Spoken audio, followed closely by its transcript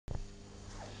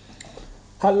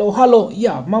Hello,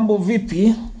 yeah, mambo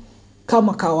vipi?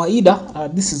 Kama kawaida,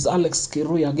 this is Alex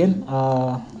Kirui again,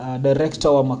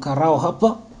 director wa Makarao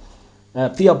hapa,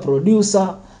 pia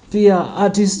producer, pia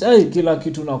artist, kila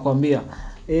kitu nakwambia.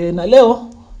 Na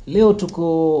leo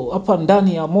tuko hapa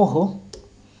ndani ya Moho.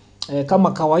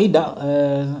 Kama kawaida,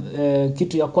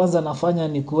 kitu ya kwanza nafanya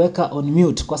ni kuweka on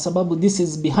mute kwa sababu this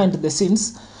is behind the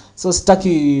scenes. So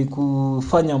sitaki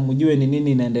kufanya mjue ni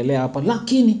nini inaendelea hapa,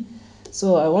 lakini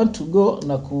so I want to go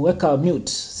na kuweka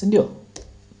mute, si ndio?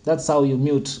 That's how you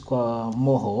mute kwa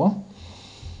Moho.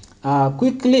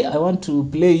 Quickly I want to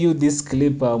play you this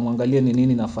clip, muangalie ni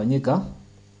nini nafanyika.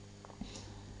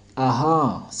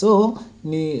 So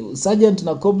ni Sergeant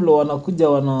na Koblo wanakuja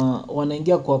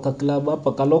wanaingia kwa club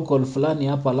hapa, ka local fulani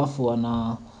hapa, alafu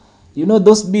you know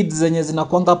those beads zenye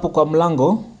zinakuanga hapo kwa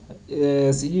mlango.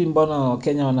 Sijui mbona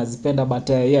Kenya wanazipenda, but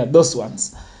yeah, those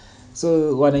ones.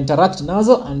 So wana interact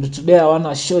nazo, and today I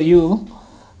wanna show you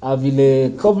vile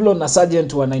Koblo na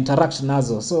Sergeant wana interact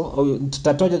nazo. So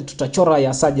tutachora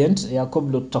ya Sergeant, ya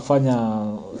Koblo tutafanya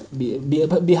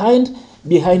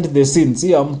behind the scenes.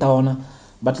 Hiyo mtaona,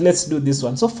 but let's do this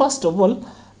one. So first of all,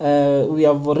 we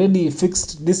have already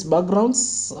fixed these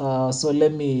backgrounds, so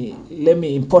let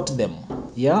me import them.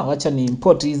 Yeah, wacha ni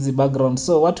import hizi backgrounds.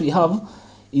 So what we have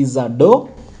is a door,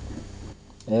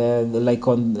 like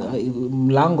on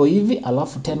mlango hivi,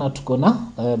 alafu tena tuko na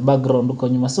background huko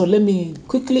nyuma. So let me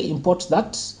quickly import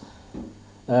that.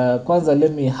 Kwanza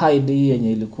let me hide hii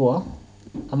yenye ilikuwa,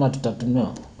 ama tutatumia,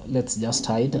 let's just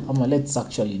hide, ama let's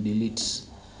actually delete.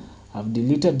 I've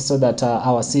deleted so that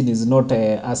our scene is not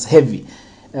as heavy.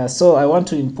 So I want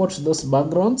to import those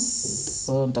backgrounds.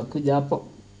 So nitakuja hapo,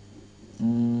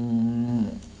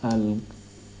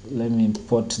 let me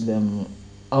import them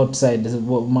outside.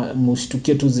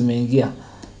 Mshtukie tu zimeingia.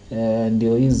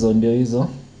 Ndio hizo.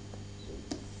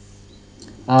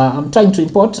 I'm trying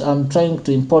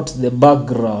to import the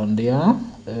background, yeah.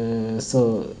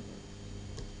 So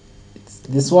it's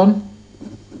this one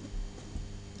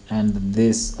and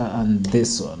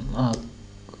this one.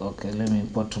 Okay, let me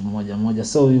import moja.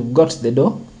 So we've got the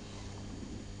door.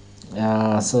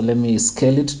 So let me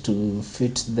scale it to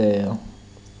fit the,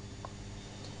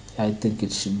 I think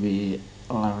it should be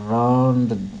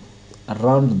around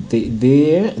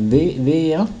there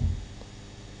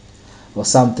or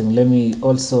something. Let me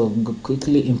also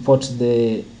quickly import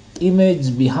the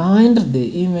image behind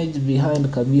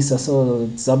kabisa. So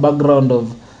it's a background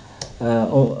of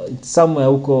it's somewhere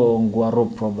huko Ngwaro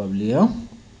probably, yeah.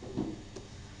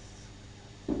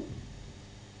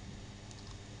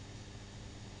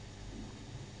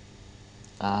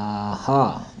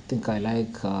 I think I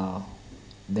like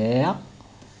there.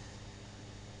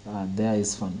 There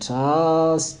is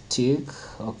fantastic.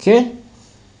 Okay,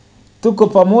 tuko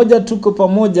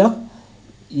pamoja.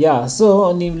 Yeah,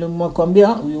 so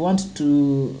nimekuambia we want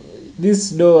to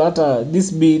this door, hata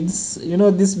these beads, you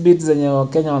know these beads zenye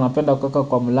Wakenya wanapenda kuweka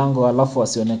kwa mlango alafu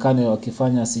wasionekane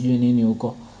wakifanya sijui nini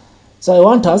huko. So I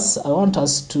want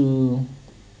us to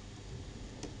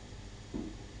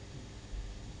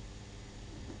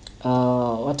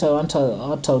what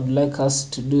I would like us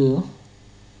to do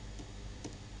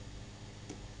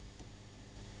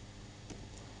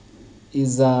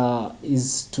is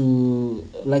to,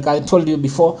 like I told you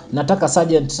before, nataka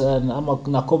Sergeant ama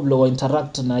na Koblo wa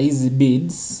interact na hizi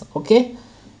beads. Okay,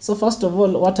 so first of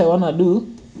all what I want to do,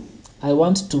 I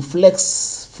want to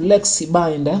flexi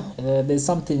bind. There's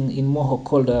something in Moho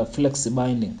called flexi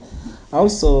binding. I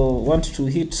also want to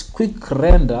hit quick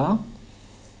render,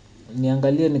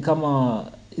 niangalie ni kama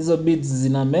hizo beads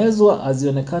zinamezwa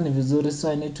azionekane vizuri. So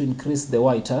I need to increase the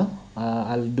white.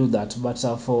 I'll do that, but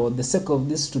for the sake of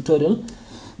this tutorial,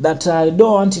 that I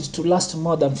don't want it to last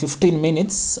more than 15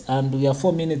 minutes, and we are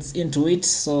 4 minutes into it.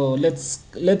 So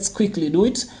let's quickly do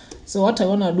it. So what I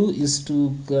want to do is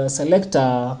to select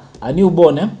a new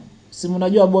bone. Si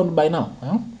mnajua bone by now,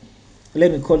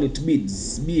 let me call it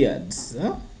beads. Beads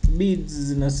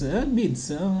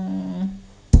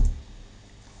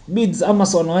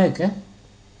Amazon weke,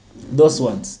 those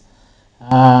ones.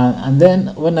 And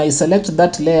then when I select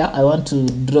that layer, I want to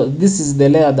draw. This is the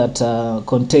layer that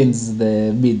contains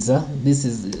the beads. This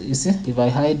is, you see, if I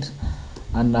hide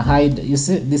and hide, you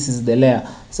see, this is the layer.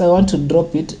 So I want to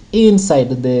drop it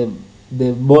inside the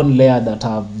bone layer that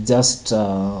I've just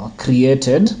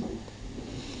created.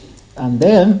 And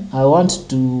then I want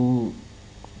to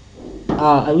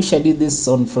I wish I did this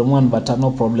on frame 1, but no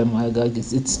problem.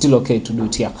 It's still okay to do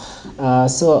it here.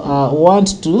 So I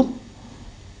want to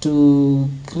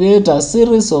create a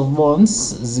series of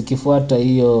bonds zikifuata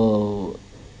hiyo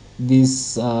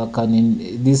these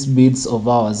beads of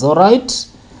ours. All right,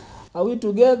 are we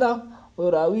together?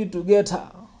 or are we to get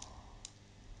her?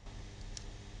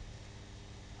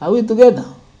 Are we together?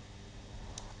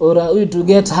 Or are we to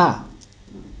get her?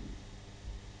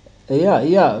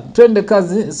 Yeah, twende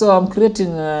kazi. So I'm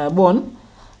creating a bone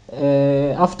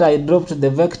after I dropped the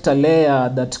vector layer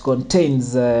that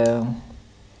contains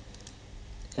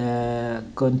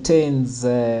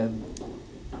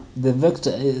the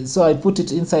vector, so I put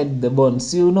it inside the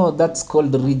bonds. You know that's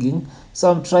called rigging. So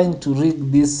I'm trying to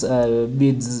rig these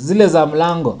beads, zile za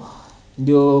mlango,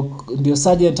 ndio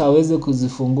sergeant aweze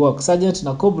kuzifungua, sergeant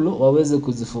na koblo waweze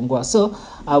kuzifungua. So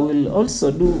I will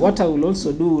also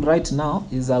do right now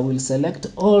is I will select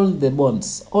all the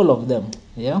bonds, all of them.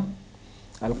 Yeah,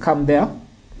 I'll come there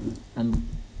and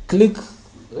click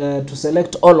to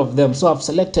select all of them. So I've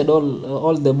selected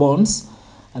all the bonds,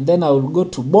 and then I will go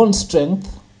to bond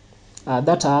strength.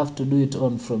 That I have to do it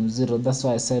on from 0. That's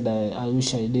why I said I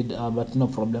wish I did, but no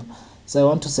problem. So I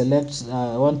want to select,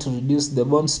 I want to reduce the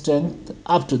bond strength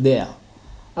up to there.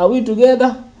 Are we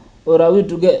together or are we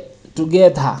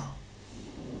together?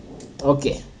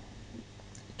 Okay.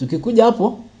 Tukikuja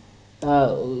hapo,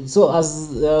 so as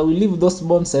we leave those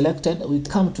bonds selected, we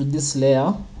come to this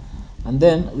layer, and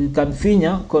then we can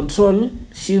finya Control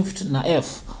Shift na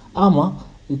F, ama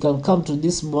we can come to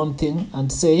this bond thing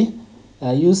and say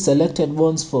use selected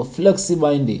bonds for flexi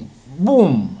binding.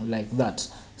 Boom, like that.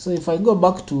 So if I go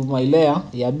back to my layer,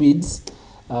 yeah, beads,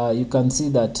 you can see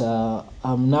that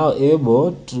I'm now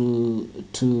able to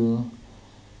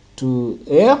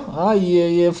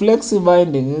flexi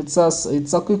binding.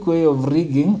 It's a quick way of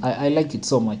rigging. I like it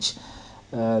so much.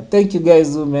 Thank you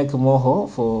guys who make Moho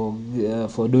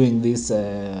for doing this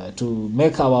to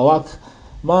make our work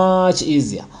much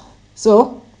easier.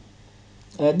 So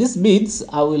these beads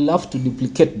I will have to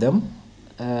duplicate them,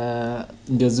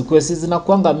 ndio zikuwe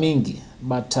zinakuanga mingi,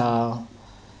 but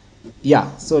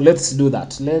yeah, so let's do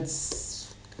that. Let's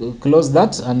close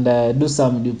that and do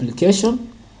some duplication.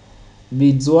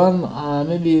 Beads 1,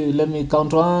 maybe let me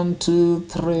count 1 2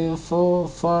 3 4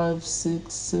 5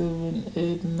 6 7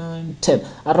 8 9 10,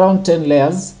 around 10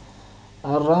 layers,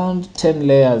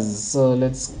 So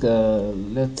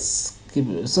let's keep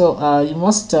it. So you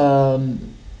must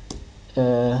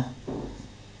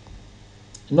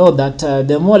know that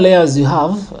the more layers you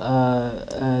have,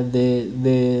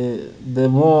 the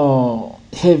more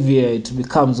heavier it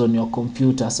becomes on your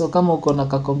computer. So kama uko na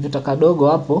ka computer kadogo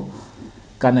hapo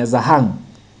kanaweza hang,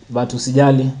 but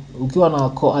usijali, ukiwa na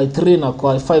Core i3 na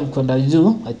Core i5 kwenda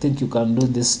juu, I think you can do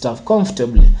this stuff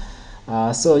comfortably.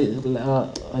 So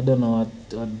I don't know what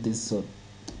this one.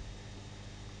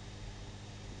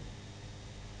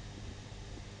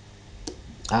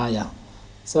 Yeah,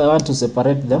 so I want to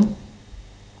separate them.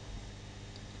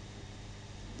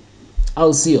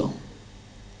 Au sio?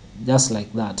 Just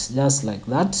like that,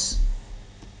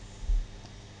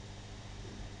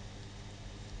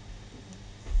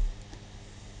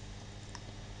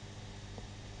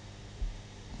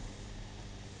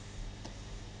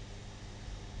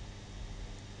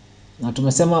 na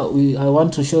tumesema I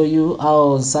want to show you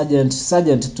how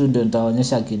sergeant tu ndio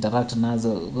nitaonyesha akiinteract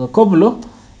nazo. Koblo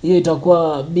hiyo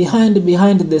itakuwa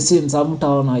behind the scenes,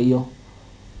 hamtaona hiyo.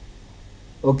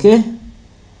 Okay,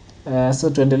 so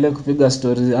tuendelee kupiga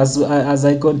story as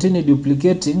I continue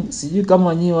duplicating. Sijui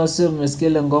kama nyinyi wasio mmesikia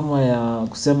ile ngoma ya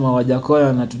kusema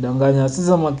Wajakoya na tudanganya.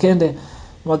 Sasa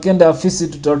Makende afisi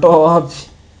tutatoa wapi?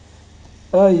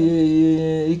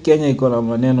 Hii Kenya iko na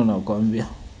maneno na kuambia.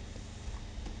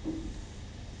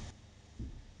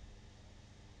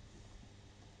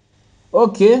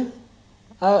 Okay,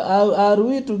 are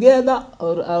we together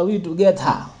or are we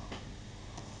together?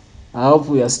 I hope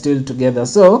we are still together.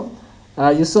 So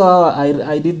you saw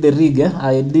I did the rig.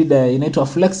 I did inaitwa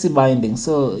flexi binding.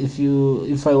 So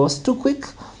if I was too quick,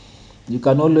 you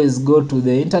can always go to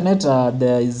the internet.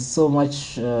 There is so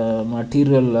much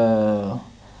material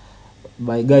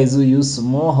by guys who use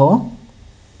Moho.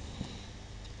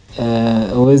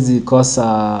 Always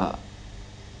kosa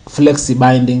flexi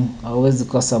binding, hauwezi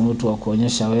kosa mtu wa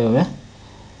kuonyesha wewe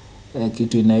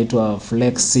kitu inaitwa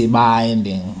flexi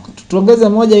binding. Tuongeze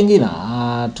moja ingine,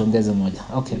 tuongeze moja.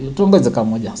 Okay, tuongeze kama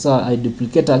moja. So I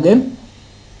duplicate again,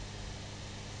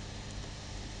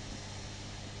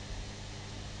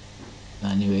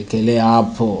 na niwekelea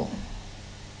hapo.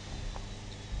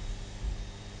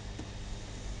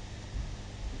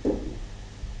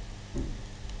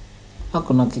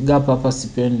 Hakuna kigapa hapa,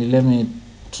 sipendi. Let me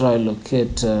try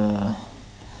locate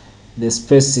the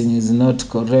spacing is not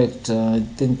correct. I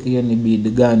think hiyo ni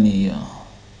bead gani hiyo?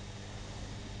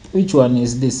 Which one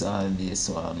is this? This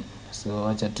one. So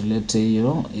acha tulete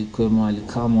hiyo ikuwe mahali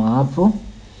kama hapo.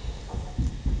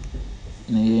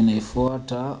 ni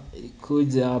inafuata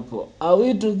ikuje hapo, are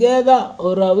we together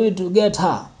or are we to get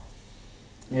her?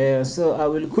 Yeah, so I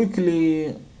will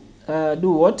quickly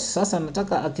do what. Sasa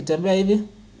nataka akitembea hivi,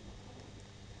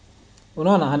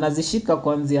 unaona anazishika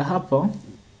kuanzia hapo,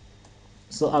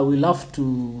 so I will have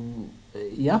to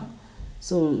yeah,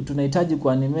 so tunahitaji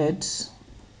kuanimate,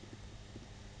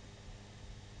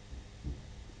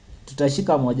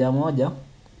 tutashika moja moja,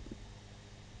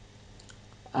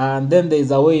 and then there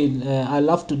is a way I'll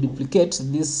have to duplicate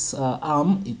this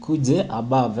arm ikuje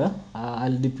above.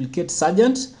 I'll duplicate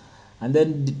sergeant and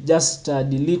then just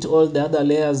delete all the other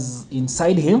layers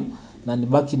inside him na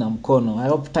nibaki na mkono. I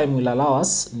hope time will allow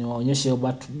us niwaonyeshe,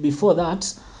 but before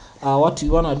that what we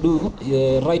want to do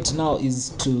right now is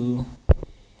to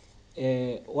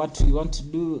what we want to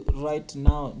do right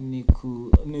now ni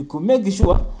ku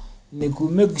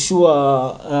make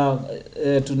sure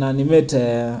tuna animate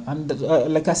and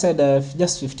like I said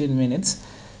just 15 minutes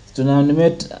tuna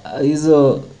animate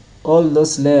hizo all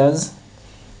those layers.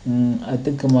 I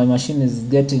think my machine is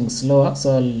getting slower,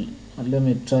 so let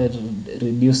me try to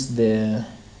reduce the,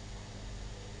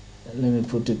 let me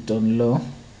put it on low.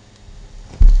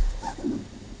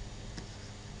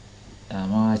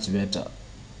 Much better.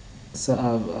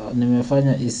 So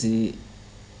nimefanya isi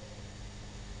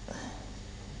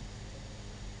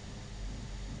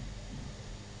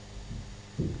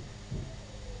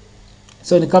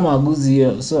so ni kama aguzi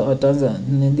hiyo, so ataanza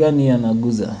ni gani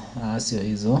anaguza, sio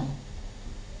hizo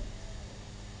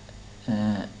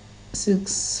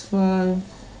 65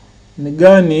 ni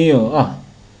gani hiyo,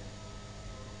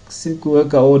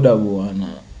 sikuweka order bwana,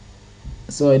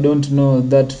 so I don't know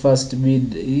that first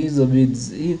bid. Hizo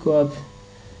bids iko wapi?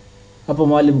 Hapo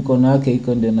mahali mkono wake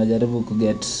iko ndio najaribu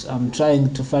kuget. I'm trying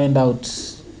to find out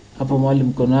hapo mahali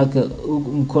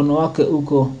mkono wake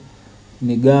uko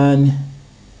ni gani.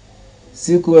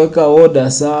 Sikuweka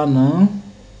order sana,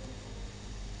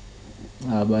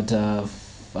 but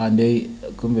and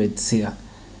kumbe it's here.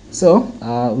 So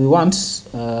we want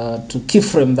to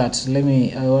keyframe that.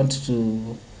 I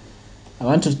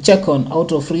want to check on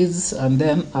auto freeze and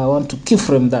then I want to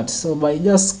keyframe that. So by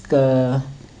just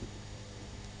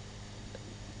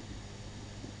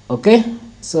okay,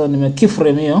 so nime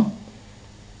keyframe hiyo.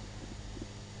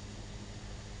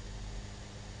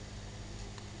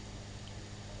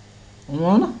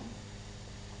 Umeona?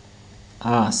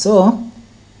 So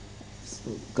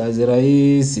kazi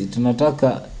rahisi,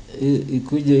 tunataka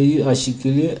ikuje hii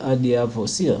ashikilie hadi hapo,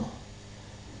 sio?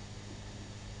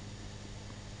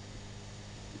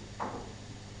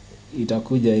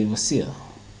 Itakuja hivyo, sio?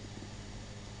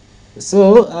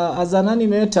 So as an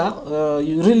animator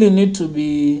you really need to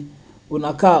be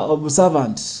unakaa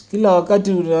observant. Kila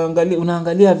wakati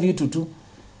unaangalia vitu tu.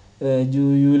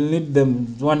 You will need them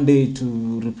one day to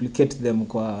replicate them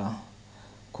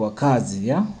kwa kazi,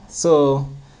 yeah? So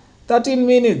 13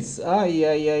 minutes.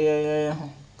 Yeah.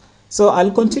 So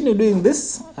I'll continue doing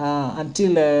this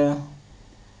until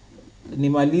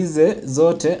nimalize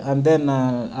zote, and then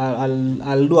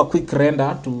I'll do a quick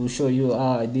render to show you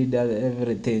how I did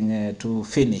everything to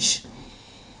finish.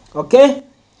 Okay?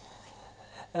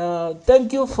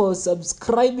 Thank you for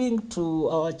subscribing to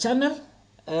our channel.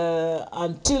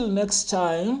 Until next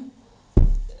time,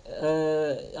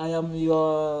 I am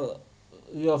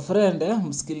your friend,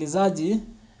 msikilizaji.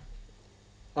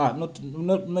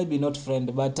 Maybe not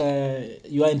friend, but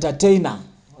your entertainer.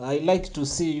 I like to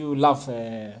see you laugh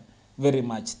very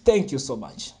much. Thank you so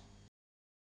much.